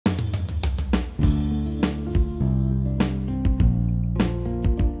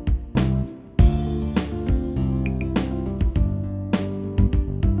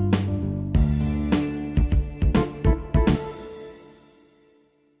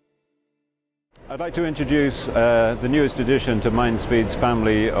I'd like to introduce the newest addition to Mindspeed's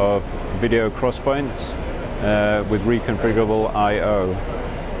family of video crosspoints with Reconfigurable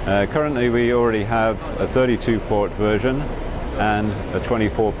I/O. Currently we already have a 32-port version and a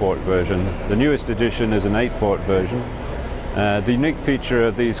 24-port version. The newest addition is an 8-port version. The unique feature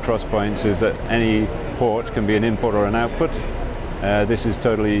of these crosspoints is that any port can be an input or an output. This is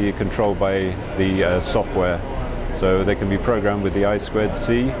totally controlled by the software, so they can be programmed with the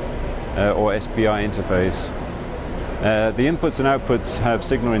I2C or SPI interface. The inputs and outputs have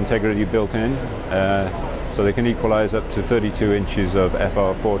signal integrity built in, so they can equalize up to 32 inches of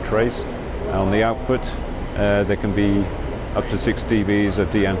FR4 trace. On the output, there can be up to 6 dBs of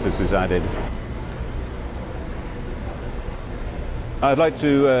de-emphasis added. I'd like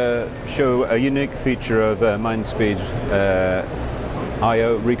to show a unique feature of Mindspeed's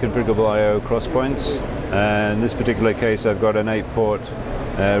I/O, Reconfigurable I/O crosspoints. In this particular case, I've got an 8-port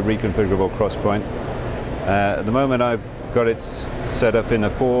reconfigurable crosspoint. At the moment I've got it set up in a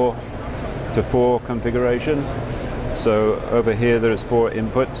 4-to-4 configuration. So over here there's 4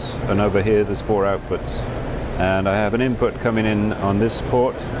 inputs and over here there's 4 outputs. And I have an input coming in on this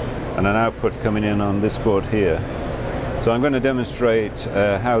port and an output coming in on this port here. So I'm going to demonstrate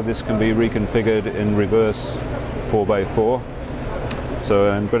how this can be reconfigured in reverse 4x4. So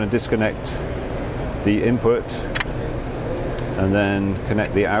I'm going to disconnect the input and then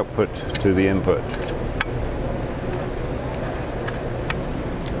connect the output to the input.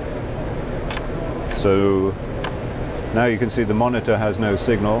 So now you can see the monitor has no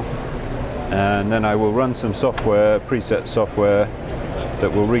signal, and then I will run some software, preset software,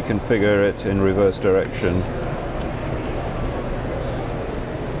 that will reconfigure it in reverse direction.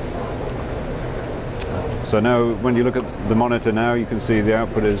 So now when you look at the monitor now, you can see the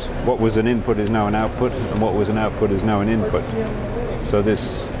output is, what was an input is now an output, and what was an output is now an input. So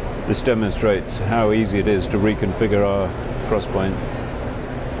this demonstrates how easy it is to reconfigure our crosspoint.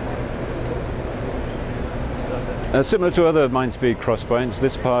 Similar to other Mindspeed crosspoints,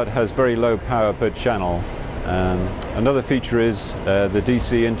 this part has very low power per channel. Another feature is the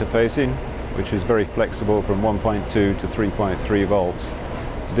DC interfacing, which is very flexible from 1.2 to 3.3 volts.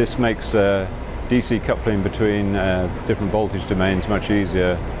 This makes DC coupling between different voltage domains much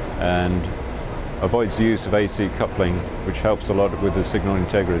easier and avoids the use of AC coupling, which helps a lot with the signal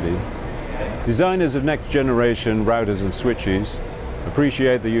integrity. Designers of next generation routers and switches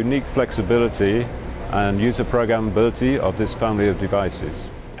appreciate the unique flexibility and user programmability of this family of devices.